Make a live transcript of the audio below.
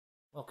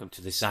Welcome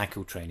to this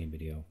ZYCOO training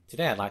video.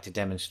 Today I'd like to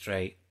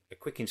demonstrate a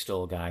quick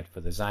install guide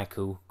for the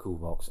ZYCOO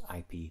CooVox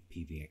IP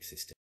PBX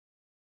system.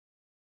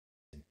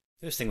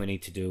 First thing we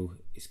need to do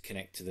is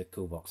connect to the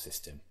CooVox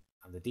system,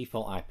 and the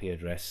default IP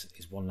address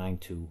is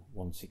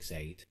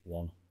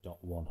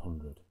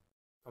 192.168.1.100.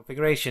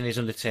 Configuration is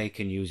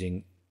undertaken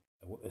using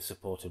a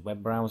supported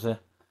web browser,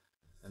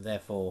 and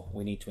therefore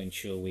we need to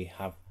ensure we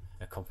have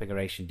a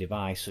configuration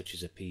device such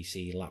as a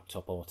PC,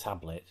 laptop or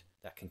tablet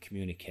that can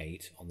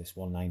communicate on this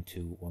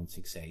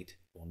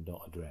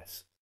 192.168.1.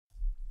 address.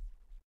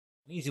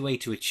 An easy way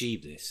to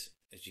achieve this,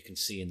 as you can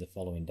see in the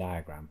following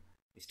diagram,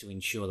 is to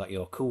ensure that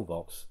your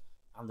CooVox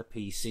and the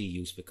PC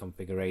used for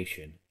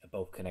configuration are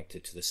both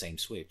connected to the same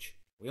switch.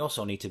 We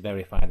also need to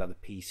verify that the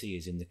PC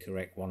is in the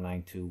correct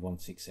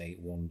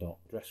 192.168.1.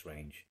 address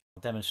range.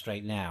 I'll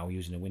demonstrate now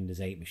using a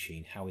Windows 8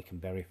 machine how we can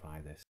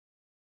verify this.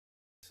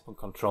 Open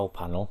Control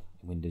Panel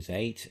in Windows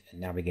 8 and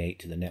navigate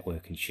to the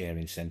Network and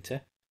Sharing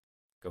Center.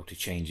 Go to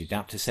Change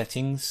Adapter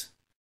Settings.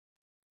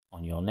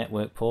 On your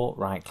network port,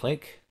 right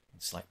click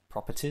and select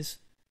Properties.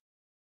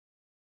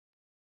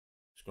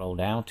 Scroll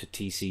down to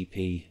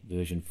TCP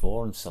version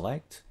 4 and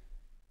select.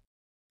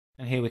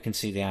 And here we can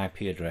see the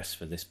IP address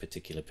for this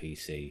particular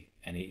PC,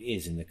 and it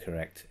is in the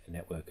correct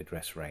network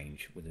address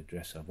range with an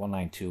address of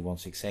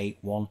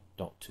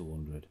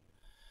 192.168.1.200.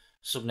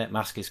 Subnet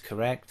mask is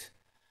correct,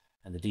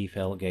 and the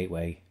default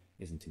gateway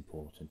isn't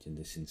important in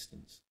this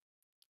instance.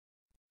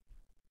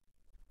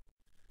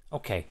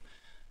 Okay,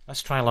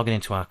 let's try logging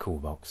into our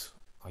CooVox.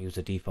 I'll use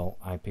the default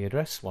IP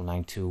address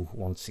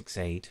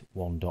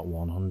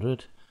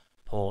 192.168.1.100,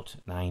 port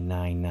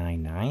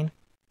 9999.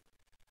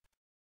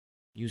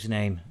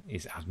 Username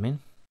is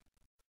admin.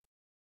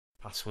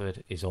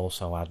 Password is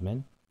also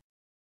admin.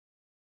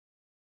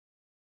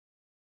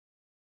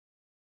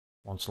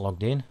 Once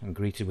logged in and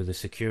greeted with a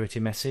security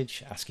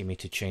message asking me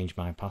to change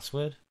my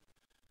password,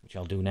 which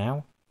I'll do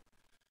now.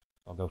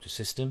 I'll go to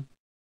System,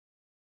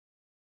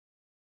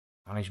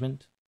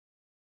 Management,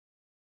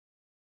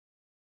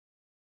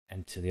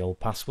 enter the old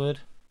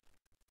password,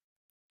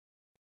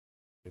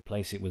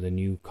 replace it with a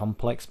new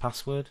complex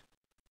password,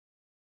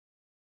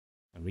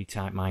 and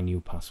retype my new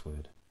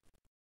password.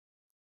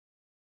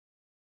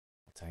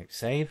 I'll type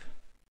save,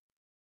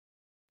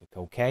 click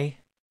OK.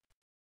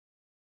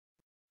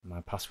 My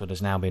password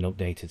has now been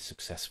updated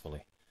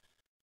successfully.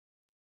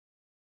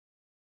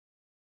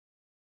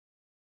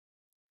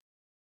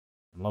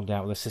 I'm logged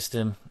out of the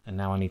system, and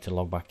now I need to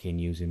log back in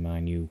using my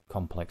new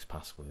complex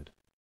password.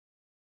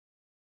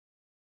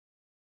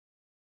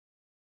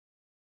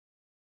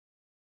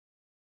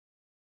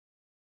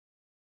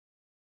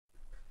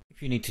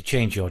 If you need to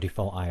change your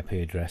default IP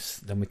address,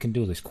 then we can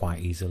do this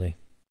quite easily.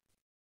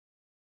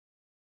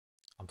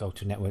 I'll go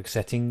to Network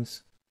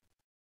Settings,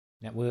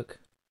 Network,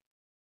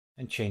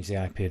 and change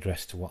the IP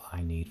address to what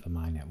I need for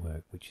my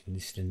network, which in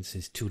this instance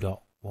is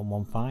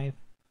 2.115.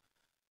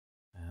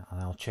 And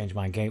I'll change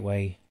my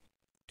gateway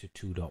to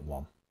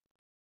 2.1.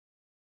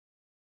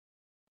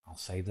 I'll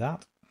save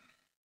that.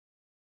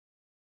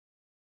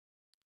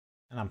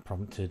 And I'm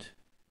prompted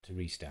to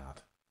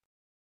restart.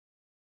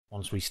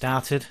 Once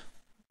restarted,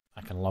 I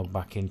can log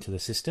back into the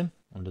system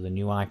under the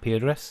new IP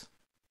address.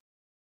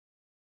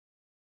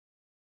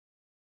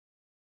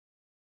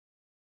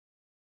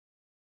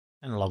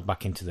 And log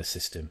back into the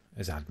system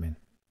as admin.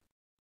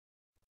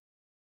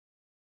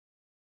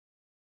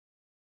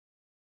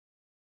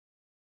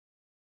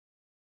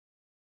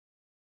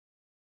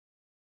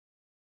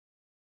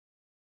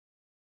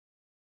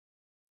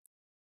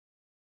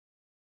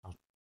 I'll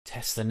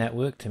test the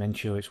network to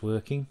ensure it's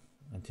working,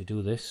 and to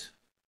do this,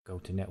 go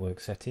to Network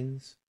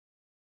Settings,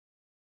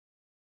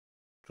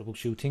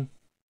 Troubleshooting.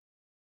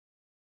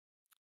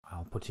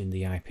 I'll put in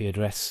the IP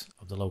address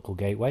of the local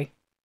gateway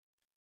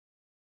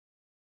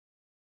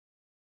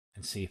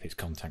and see if it's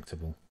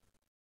contactable,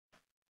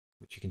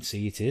 which you can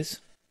see it is.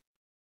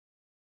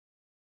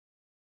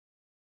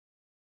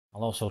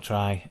 I'll also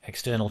try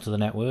external to the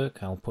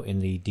network. I'll put in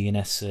the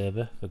DNS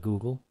server for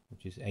Google,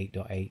 which is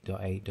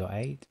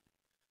 8.8.8.8.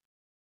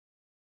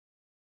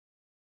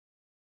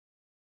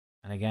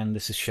 And again,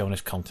 this is shown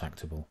as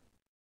contactable.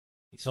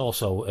 It's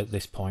also at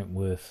this point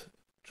worth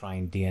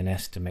trying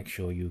DNS to make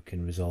sure you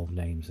can resolve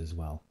names as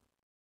well.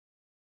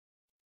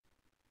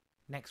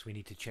 Next, we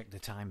need to check the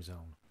time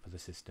zone for the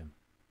system.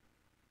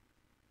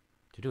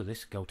 To do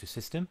this, go to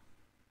System,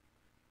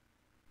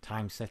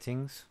 Time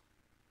Settings,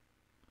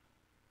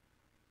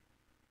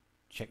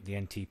 check the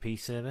NTP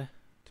server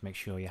to make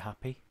sure you're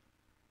happy,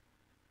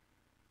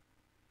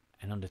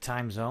 and under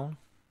Time Zone,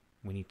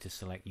 we need to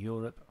select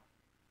Europe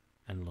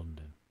and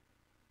London.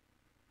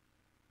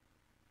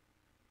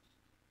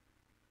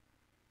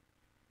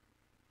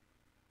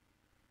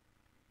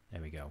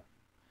 There we go.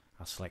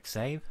 I'll select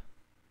Save,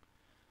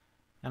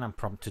 and I'm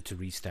prompted to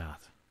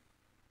restart,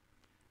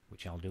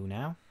 which I'll do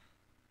now.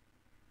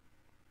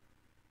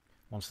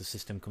 Once the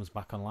system comes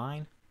back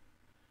online,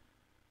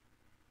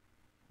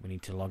 we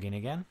need to log in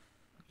again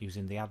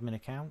using the admin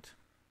account.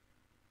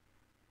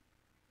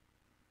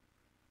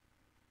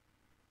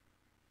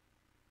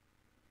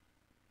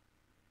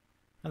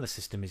 and the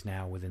system is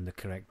now within the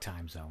correct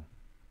time zone.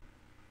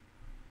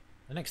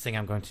 The next thing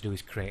I'm going to do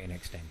is create an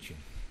extension.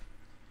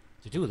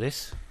 To do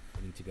this,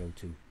 we need to go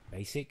to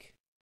Basic,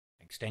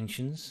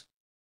 Extensions,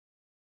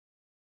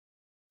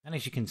 and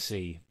as you can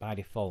see, by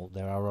default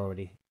there are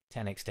already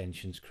 10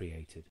 extensions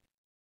created.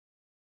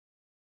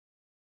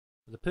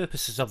 For the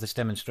purposes of this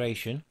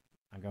demonstration,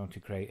 I'm going to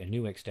create a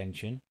new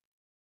extension,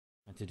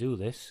 and to do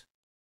this,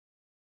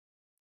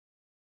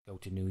 go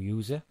to New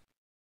User,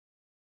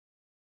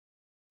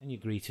 and you're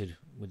greeted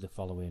with the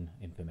following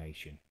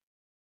information.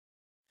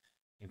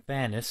 In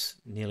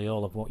fairness, nearly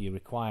all of what you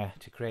require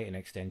to create an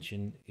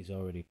extension is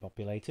already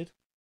populated.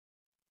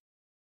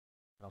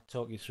 I'll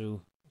talk you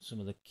through some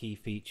of the key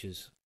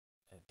features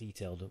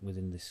detailed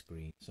within this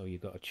screen. So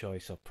you've got a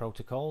choice of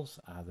protocols,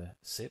 either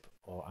SIP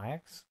or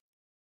IX.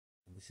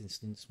 In this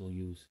instance, we'll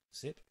use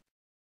SIP.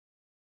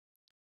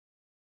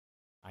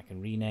 I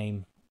can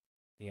rename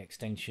the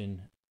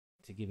extension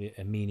to give it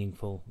a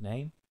meaningful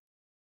name,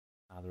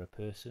 either a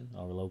person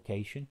or a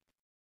location.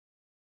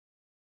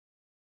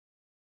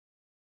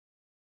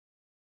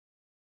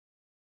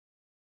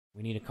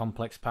 We need a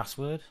complex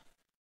password.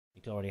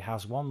 It already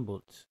has one,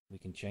 but we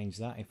can change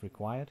that if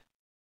required.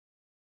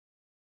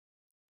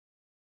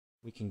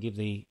 We can give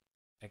the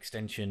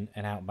extension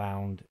an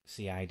outbound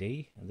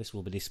CID, and this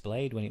will be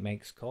displayed when it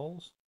makes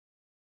calls.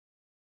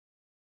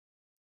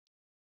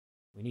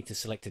 We need to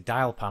select a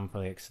dial plan for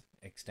the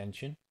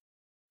extension.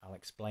 I'll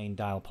explain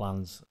dial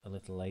plans a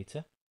little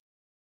later.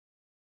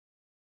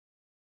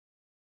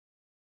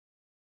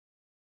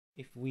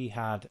 If we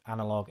had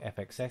analog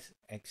FXS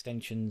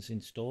extensions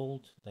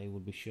installed, they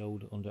would be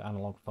showed under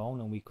analog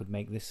phone, and we could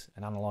make this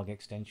an analog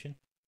extension.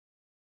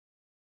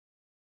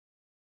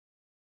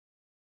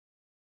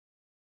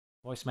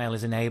 Voicemail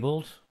is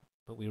enabled,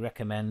 but we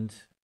recommend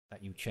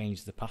that you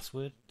change the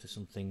password to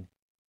something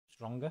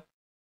stronger.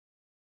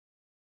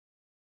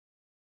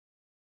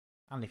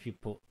 And if you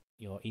put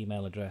your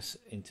email address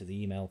into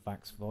the email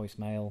fax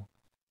voicemail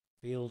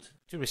field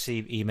to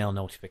receive email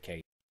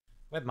notification.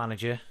 Web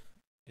Manager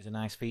is a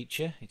nice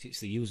feature. It's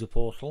the user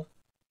portal,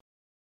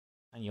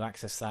 and you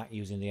access that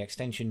using the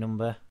extension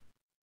number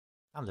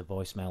and the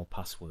voicemail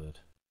password.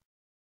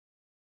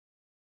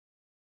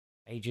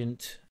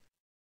 Agent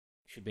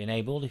should be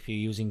enabled if you're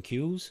using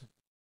queues.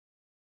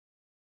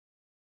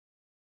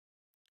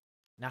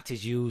 NAT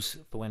is used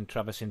for when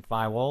traversing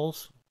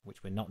firewalls,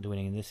 which we're not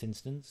doing in this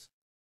instance,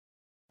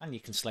 and you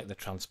can select the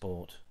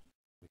transport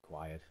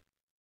required.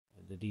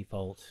 The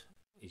default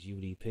is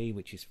UDP,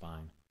 which is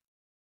fine.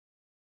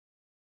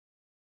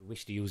 If we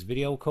wish to use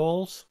video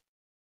calls,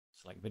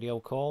 select video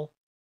call,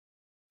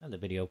 and the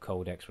video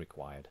codecs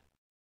required.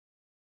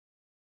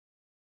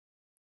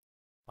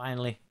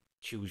 Finally,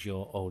 choose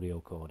your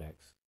audio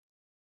codecs.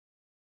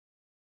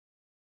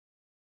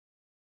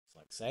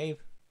 Select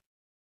save.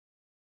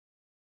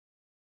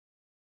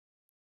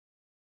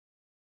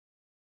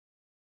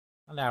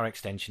 And our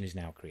extension is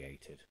now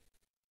created.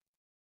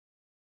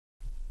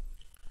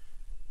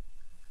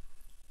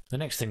 The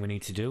next thing we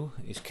need to do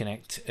is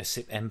connect a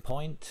SIP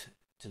endpoint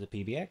to the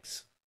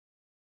PBX.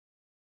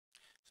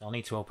 So I'll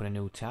need to open a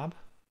new tab,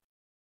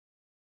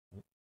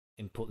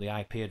 input the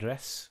IP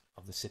address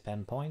of the SIP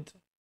endpoint,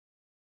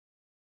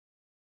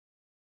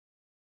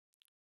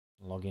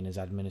 log in as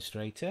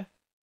administrator,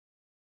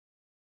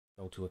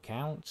 go to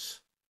accounts,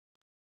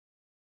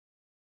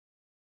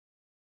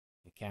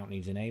 the account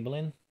needs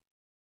enabling.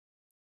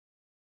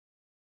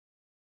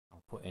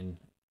 I'll put in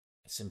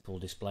a simple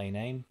display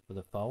name for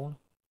the phone.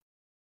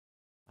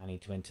 I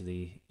need to enter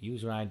the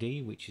user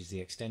ID, which is the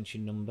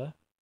extension number,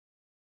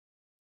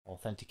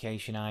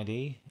 authentication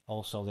ID,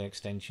 also the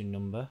extension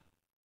number,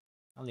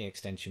 and the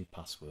extension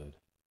password.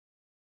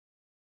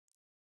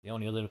 The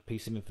only other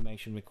piece of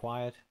information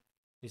required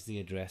is the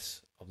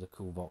address of the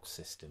CooVox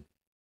system.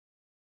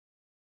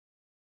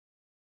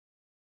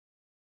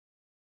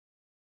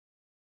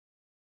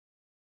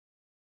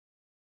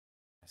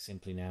 I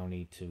simply now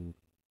need to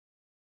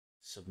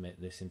submit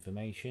this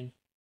information,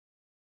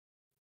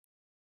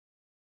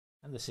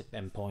 and the SIP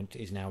endpoint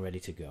is now ready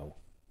to go.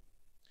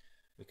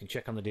 We can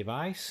check on the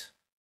device,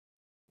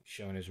 it's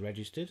showing as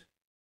registered.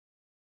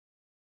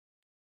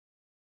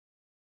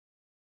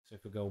 So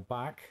if we go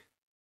back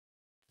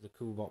to the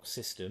CooVox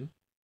system,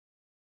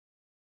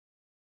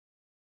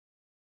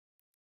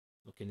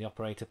 look in the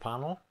operator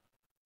panel,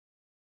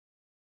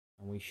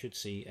 and we should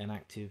see an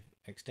active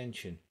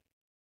extension,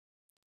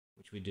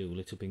 which we do,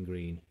 lit up in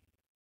green.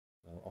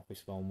 So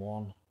Office Phone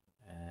 1,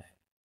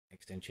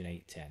 extension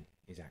 810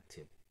 is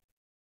active.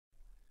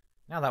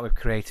 Now that we've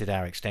created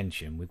our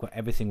extension, we've got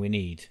everything we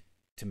need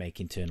to make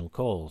internal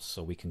calls,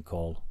 so we can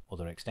call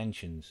other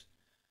extensions.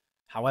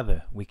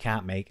 However, we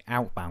can't make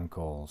outbound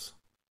calls.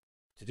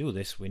 To do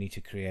this, we need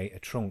to create a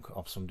trunk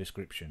of some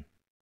description.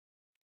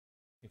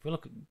 If we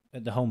look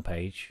at the home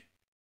page,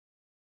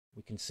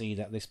 we can see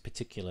that this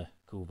particular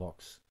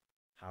CooVox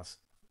has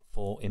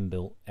 4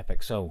 inbuilt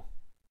FXO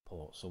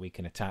ports, so we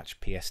can attach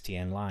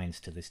pstn lines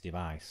to this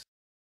device.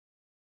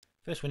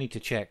 First, we need to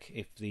check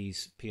if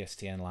these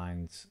pstn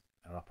lines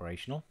are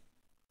operational,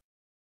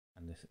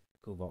 and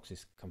CooVox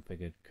is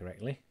configured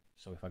correctly.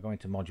 So if I go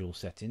into module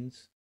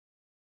settings,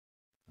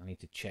 I need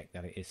to check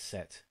that it is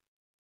set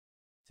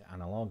to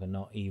analog and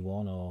not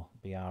E1 or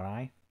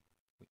BRI,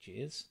 which it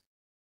is.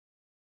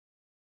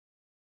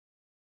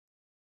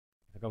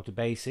 If I go to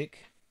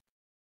basic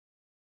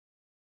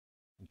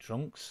and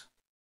trunks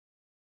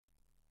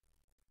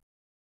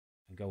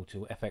and go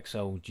to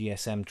FXO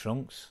GSM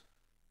trunks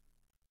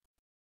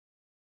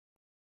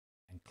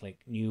and click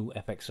new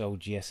FXO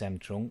GSM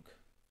trunk,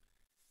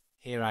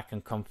 here I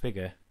can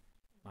configure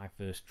my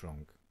first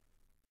trunk.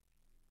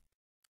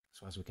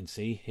 So as we can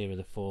see, here are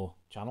the 4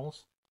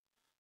 channels.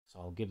 So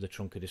I'll give the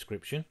trunk a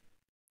description.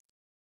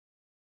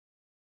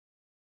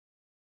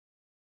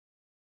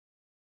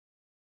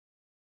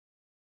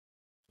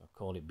 So I'll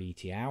call it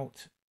BT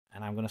out,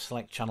 and I'm going to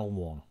select channel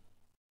 1.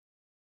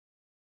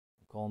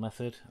 Call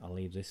method, I'll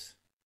leave this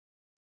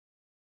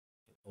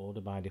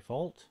order by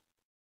default.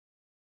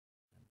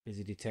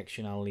 Busy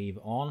detection I'll leave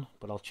on,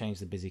 but I'll change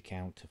the busy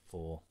count to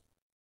 4.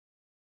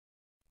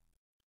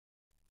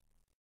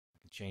 I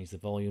can change the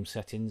volume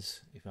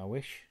settings if I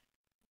wish,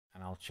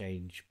 and I'll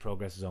change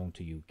progress zone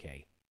to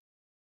UK.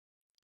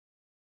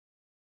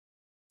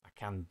 I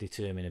can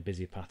determine a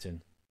busy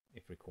pattern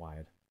if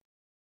required.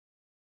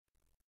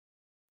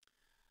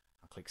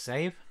 I'll click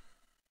save.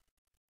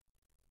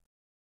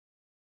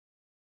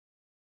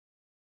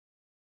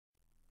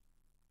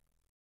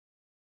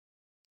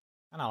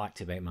 And I'll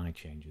activate my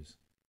changes.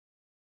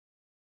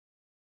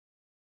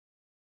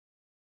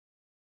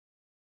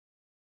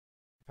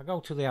 If I go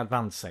to the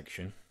advanced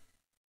section,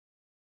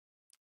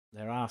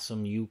 there are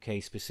some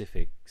UK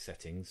specific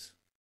settings,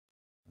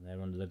 and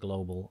they're under the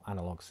global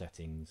analog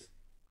settings.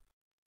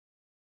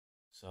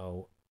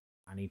 So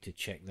I need to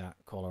check that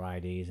caller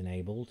ID is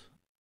enabled,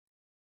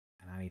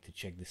 and I need to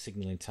check the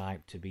signaling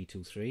type to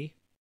B23,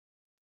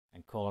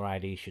 and caller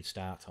ID should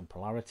start on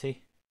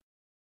polarity.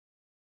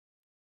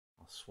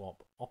 I'll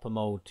swap upper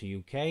mode to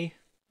UK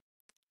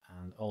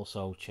and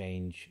also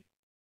change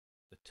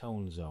the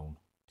tone zone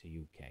to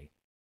UK.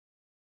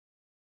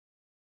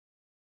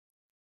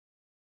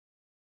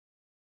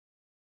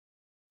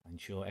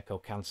 Ensure echo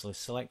cancel is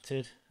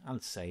selected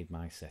and save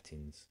my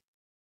settings.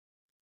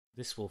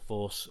 This will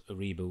force a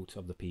reboot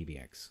of the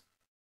PBX.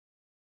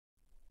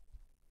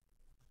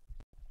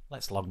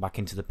 Let's log back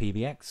into the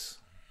PBX.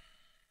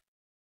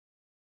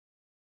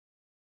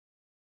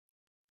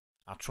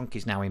 Our trunk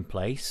is now in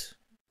place.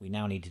 We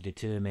now need to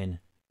determine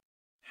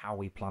how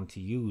we plan to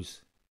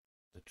use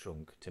the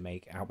trunk to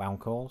make outbound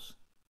calls.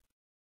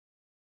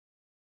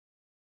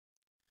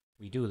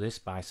 We do this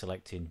by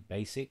selecting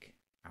basic,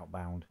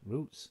 outbound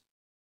routes.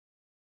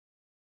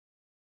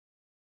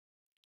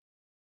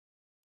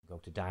 Go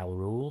to dial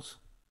rules,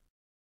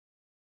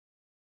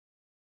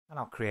 and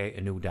I'll create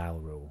a new dial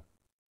rule.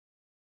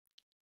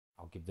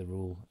 I'll give the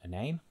rule a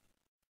name.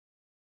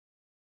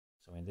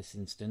 So in this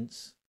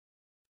instance,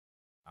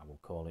 I will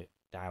call it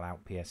dial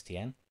out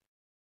pstn.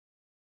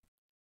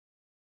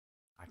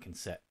 I can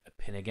set a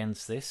pin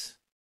against this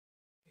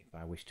if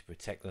I wish to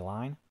protect the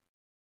line.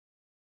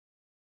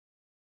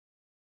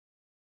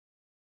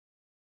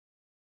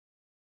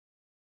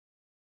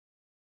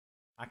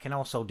 I can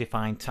also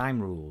define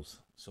time rules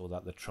so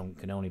that the trunk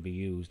can only be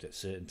used at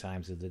certain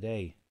times of the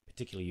day,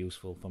 particularly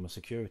useful from a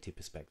security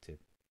perspective.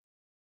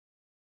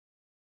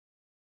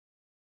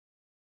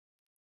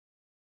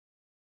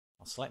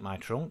 I'll select my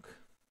trunk,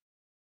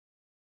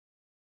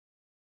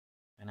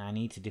 and I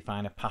need to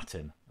define a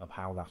pattern of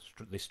how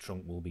this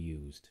trunk will be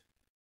used.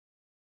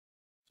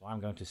 So I'm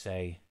going to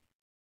say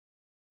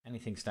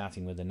anything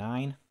starting with a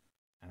 9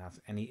 and has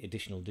any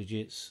additional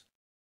digits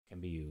can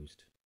be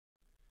used.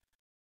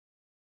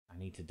 I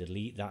need to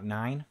delete that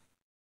 9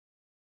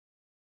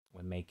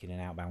 when making an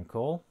outbound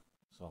call,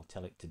 so I'll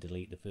tell it to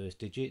delete the first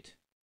digit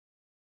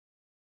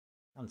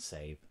and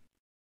save.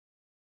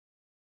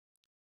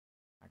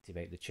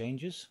 Activate the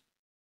changes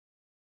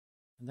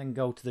and then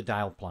go to the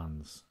dial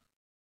plans.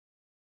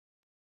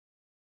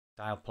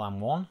 Dial plan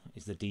 1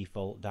 is the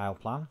default dial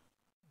plan,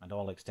 and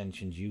all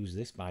extensions use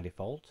this by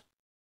default.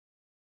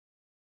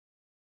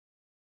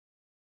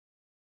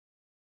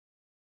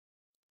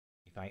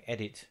 If I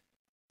edit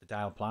the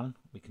dial plan,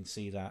 we can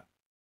see that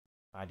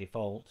by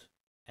default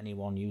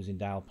anyone using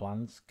dial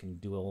plans can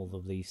do all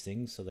of these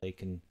things, so they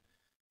can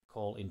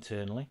call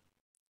internally.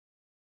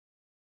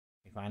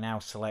 If I now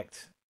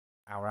select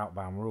our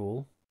outbound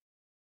rule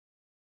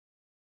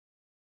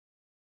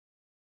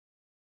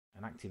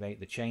and activate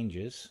the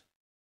changes,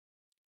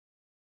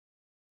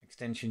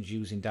 extensions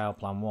using dial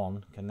plan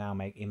 1 can now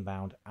make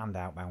inbound and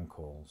outbound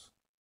calls.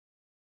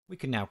 We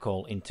can now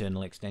call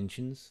internal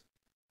extensions.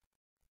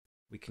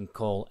 We can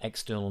call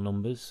external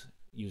numbers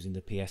using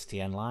the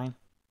pstn line.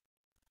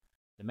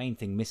 The main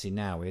thing missing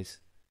now is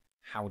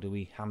how do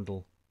we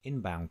handle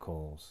inbound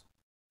calls.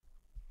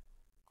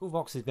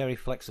 CooVox is very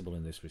flexible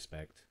in this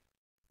respect.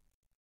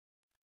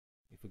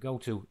 If we go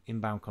to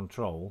inbound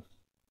control,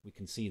 we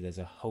can see there's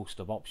a host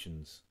of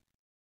options.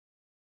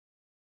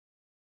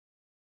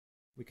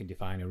 We can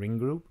define a ring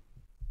group.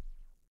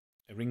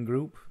 A ring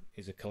group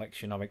is a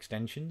collection of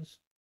extensions.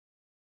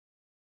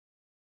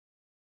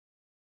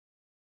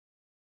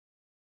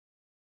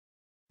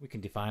 We can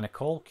define a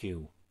call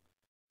queue.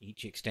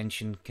 Each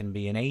extension can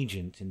be an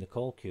agent in the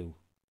call queue.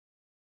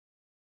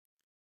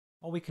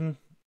 Or we can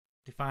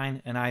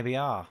define an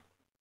IVR.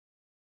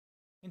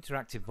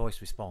 Interactive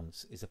voice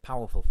response is a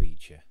powerful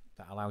feature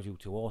that allows you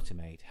to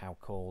automate how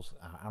calls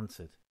are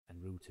answered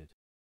and routed.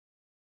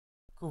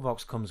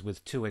 CooVox comes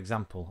with 2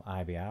 example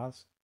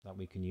IVRs that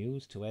we can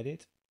use to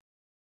edit.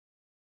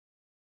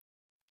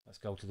 Let's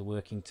go to the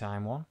working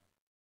time one,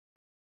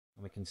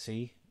 and we can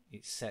see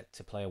it's set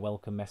to play a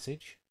welcome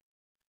message.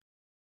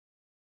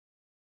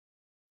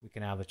 We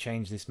can either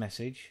change this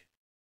message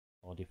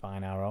or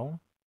define our own.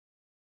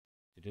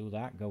 To do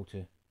that, go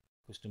to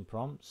Custom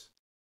Prompts,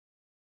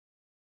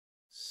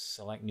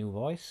 select New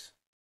Voice,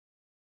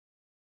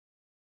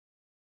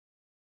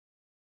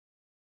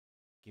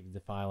 give the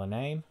file a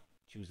name,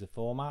 choose the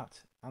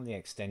format and the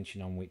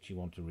extension on which you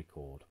want to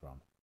record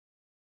from.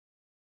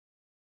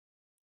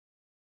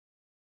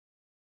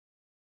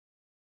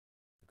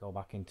 Go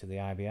back into the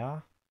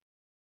IVR.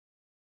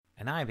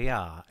 An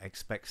IVR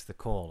expects the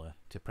caller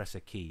to press a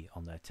key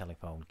on their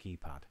telephone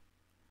keypad.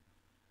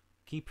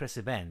 Key press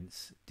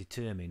events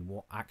determine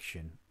what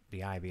action the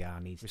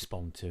IVR needs to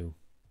respond to.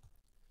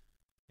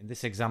 In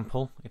this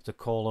example, if the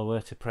caller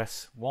were to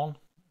press 1,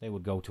 they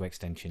would go to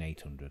extension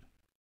 800.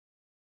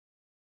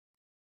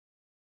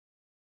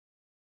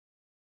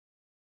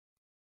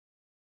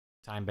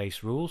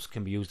 Time-based rules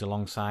can be used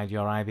alongside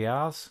your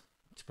IVRs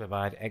to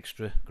provide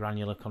extra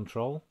granular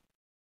control.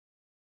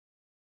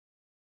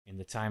 In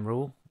the time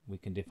rule, we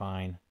can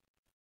define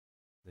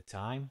the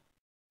time,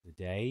 the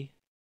day,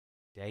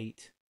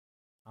 date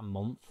and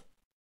month,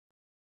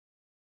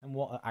 and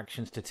what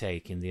actions to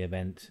take in the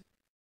event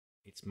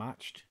it's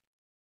matched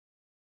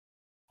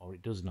or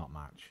it does not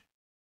match.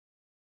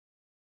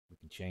 We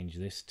can change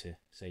this to,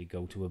 say,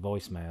 go to a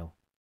voicemail.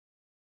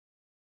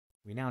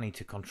 We now need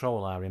to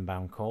control our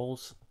inbound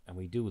calls, and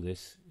we do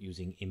this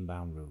using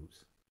inbound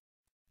routes.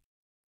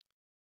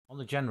 On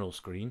the general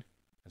screen,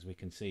 as we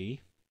can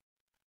see,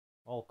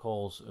 all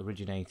calls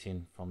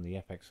originating from the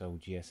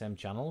FXO GSM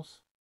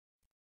channels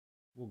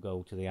will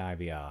go to the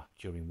IVR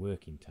during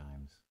working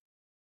times.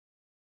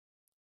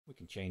 We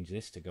can change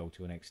this to go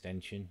to an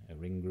extension, a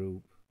ring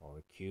group or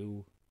a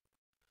queue.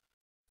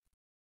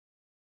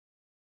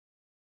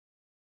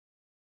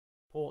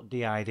 Port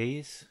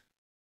DIDs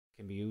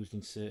can be used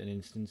in certain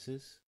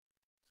instances,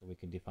 so we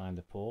can define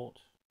the port.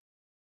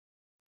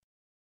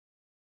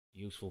 A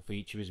useful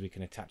feature is we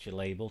can attach a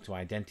label to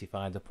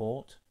identify the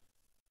port.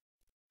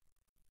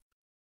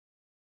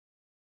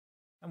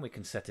 And we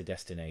can set a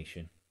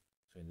destination.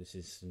 So in this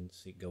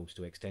instance it goes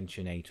to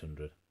extension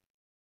 800.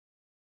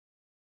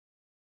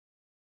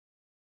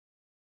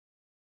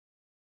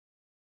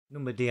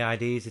 Number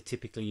DIDs are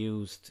typically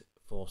used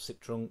for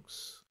SIP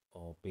trunks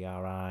or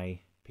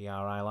BRI,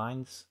 PRI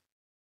lines.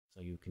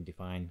 So you can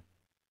define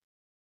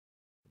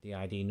the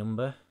DID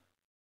number,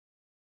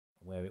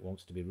 where it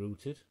wants to be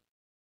routed.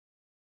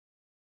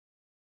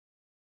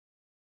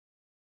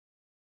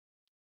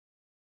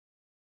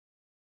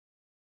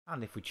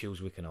 And if we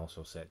choose, we can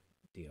also set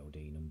DOD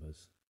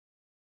numbers.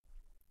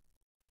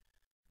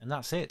 And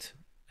that's it.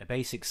 A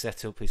basic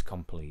setup is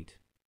complete.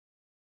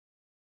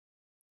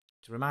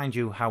 To remind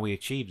you how we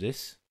achieved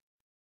this,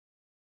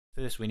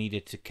 first we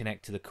needed to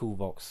connect to the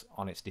CooVox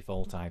on its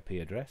default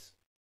IP address.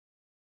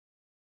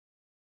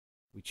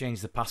 We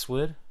changed the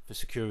password for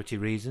security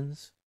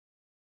reasons.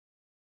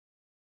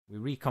 We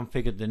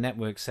reconfigured the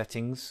network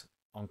settings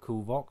on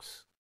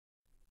CooVox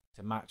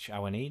to match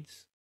our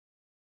needs.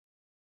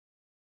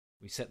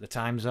 We set the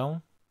time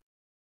zone.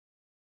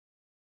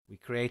 We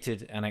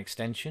created an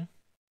extension.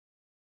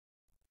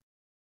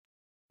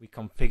 We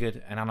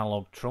configured an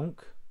analog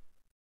trunk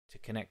to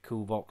connect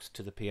CooVox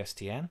to the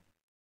pstn.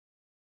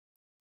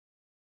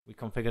 We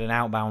configured an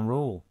outbound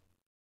rule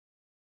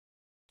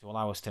to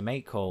allow us to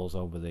make calls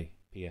over the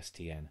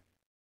pstn.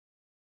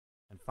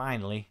 And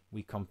finally,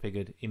 we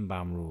configured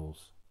inbound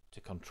rules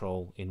to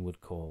control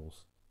inward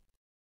calls.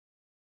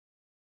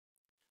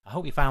 I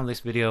hope you found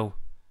this video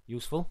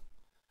useful,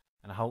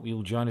 and I hope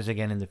you'll join us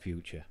again in the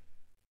future.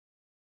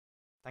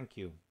 Thank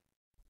you.